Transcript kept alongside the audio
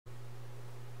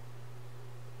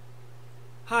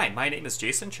Hi, my name is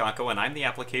Jason Chacko and I'm the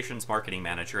Applications Marketing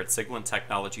Manager at SIGLENT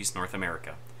Technologies North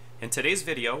America. In today's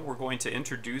video, we're going to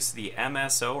introduce the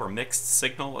MSO or Mixed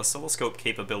Signal Oscilloscope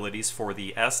capabilities for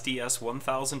the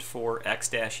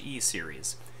SDS1004X-E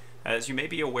series. As you may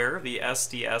be aware, the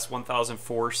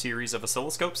SDS1004 series of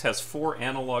oscilloscopes has 4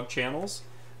 analog channels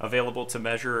available to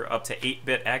measure up to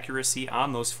 8-bit accuracy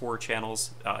on those 4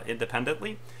 channels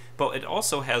independently, but it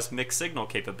also has mixed signal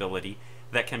capability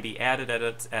that can be added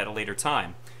at a later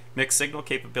time. Mixed signal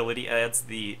capability adds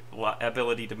the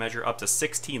ability to measure up to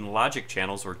 16 logic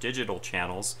channels or digital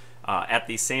channels at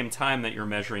the same time that you're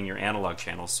measuring your analog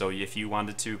channels. So if you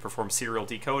wanted to perform serial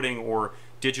decoding or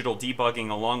digital debugging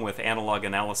along with analog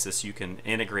analysis, you can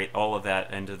integrate all of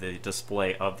that into the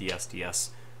display of the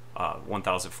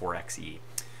SDS1004X-E.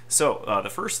 So the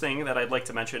first thing that I'd like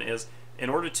to mention is in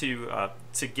order to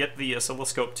get the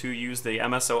oscilloscope to use the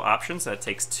MSO options, that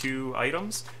takes 2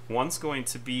 items. One's going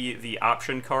to be the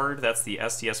option card, that's the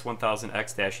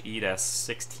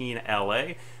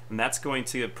SDS1000X-E-16LA, and that's going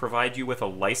to provide you with a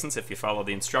license. If you follow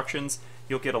the instructions,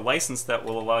 you'll get a license that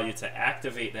will allow you to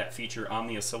activate that feature on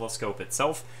the oscilloscope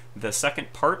itself. The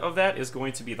second part of that is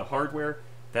going to be the hardware.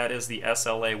 That is the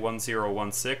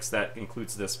SLA1016. That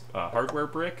includes this hardware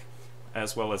brick,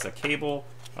 as well as a cable,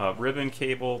 ribbon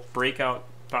cable, breakout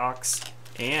box,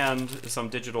 and some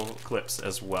digital clips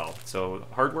as well. So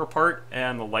hardware part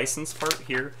and the license part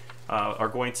here are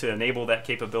going to enable that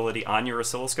capability on your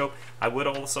oscilloscope. I would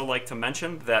also like to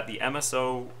mention that the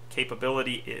MSO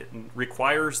capability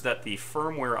requires that the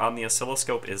firmware on the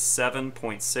oscilloscope is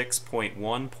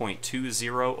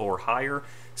 7.6.1.20 or higher.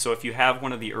 So if you have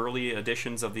one of the early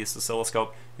editions of this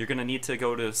oscilloscope, you're going to need to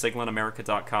go to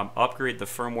siglentamerica.com, upgrade the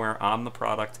firmware on the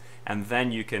product, and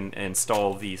then you can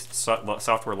install the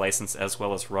software license as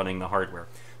well as running the hardware.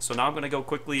 So now I'm going to go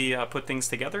quickly put things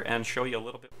together and show you a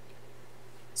little bit.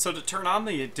 So to turn on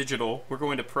the digital, we're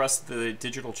going to press the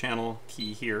digital channel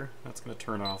key here. That's going to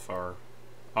turn off our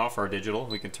digital.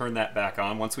 We can turn that back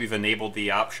on once we've enabled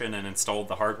the option and installed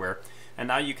the hardware. And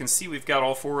now you can see we've got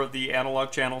all 4 of the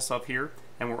analog channels up here,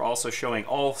 and we're also showing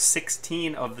all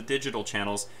 16 of the digital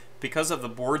channels. Because of the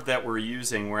board that we're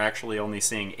using, we're actually only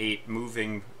seeing 8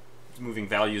 moving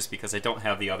values because I don't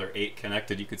have the other 8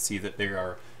 connected. You could see that they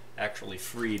are actually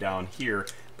free down here,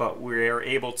 but we're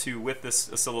able to, with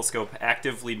this oscilloscope,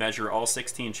 actively measure all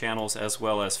 16 channels as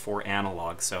well as 4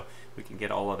 analog, so we can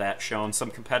get all of that shown.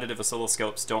 Some competitive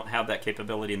oscilloscopes don't have that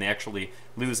capability, and they actually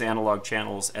lose analog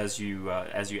channels as you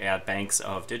add banks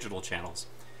of digital channels.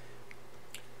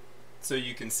 So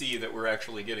you can see that we're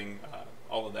actually getting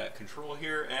all of that control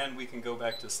here, and we can go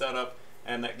back to setup,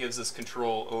 and that gives us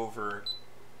control over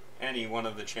any one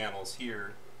of the channels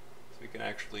here. We can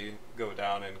actually go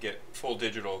down and get full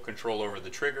digital control over the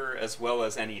trigger as well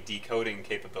as any decoding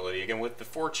capability. Again, with the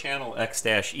 4-channel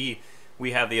X-E,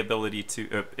 we have the ability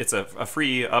to, it's a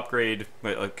free upgrade.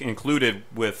 Included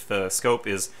with the scope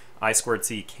is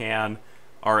I2C CAN,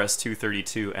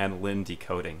 RS-232, and LIN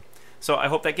decoding. So I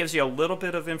hope that gives you a little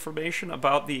bit of information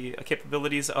about the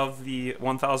capabilities of the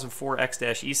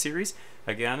 1004X-E series.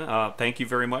 Again, thank you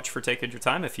very much for taking your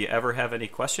time. If you ever have any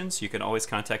questions, you can always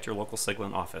contact your local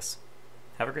SIGLENT office.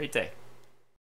 Have a great day.